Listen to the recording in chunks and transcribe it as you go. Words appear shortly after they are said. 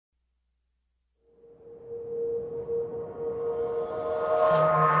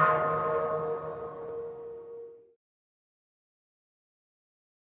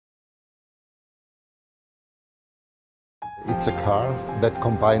It's a car that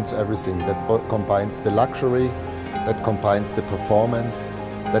combines everything, that combines the luxury, that combines the performance,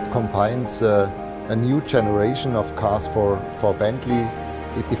 that combines a new generation of cars for Bentley.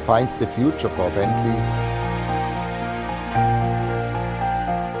 It defines the future for Bentley.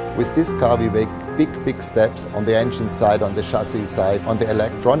 With this car we make big steps on the engine side, on the chassis side, on the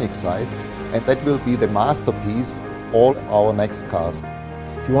electronic side, and that will be the masterpiece of all our next cars.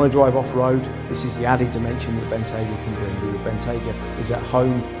 If you want to drive off-road, this is the added dimension that Bentayga can bring you. Bentayga is at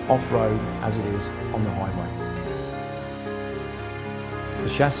home off-road as it is on the highway. The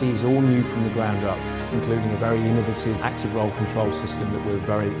chassis is all new from the ground up, including a very innovative active roll control system that we're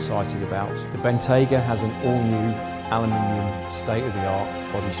very excited about. The Bentayga has an all-new aluminium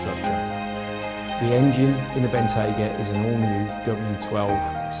state-of-the-art body structure. The engine in the Bentayga is an all-new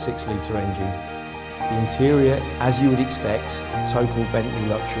W12 6-litre engine. The interior, as you would expect, total Bentley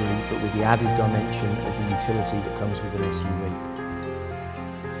luxury, but with the added dimension of the utility that comes with an SUV.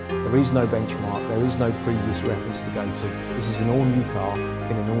 There is no benchmark, there is no previous reference to go to. This is an all-new car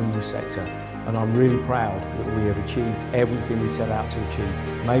in an all-new sector, and I'm really proud that we have achieved everything we set out to achieve,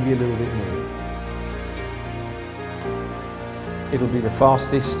 maybe a little bit more. It'll be the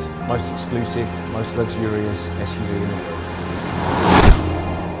fastest, most exclusive, most luxurious SUV in the world.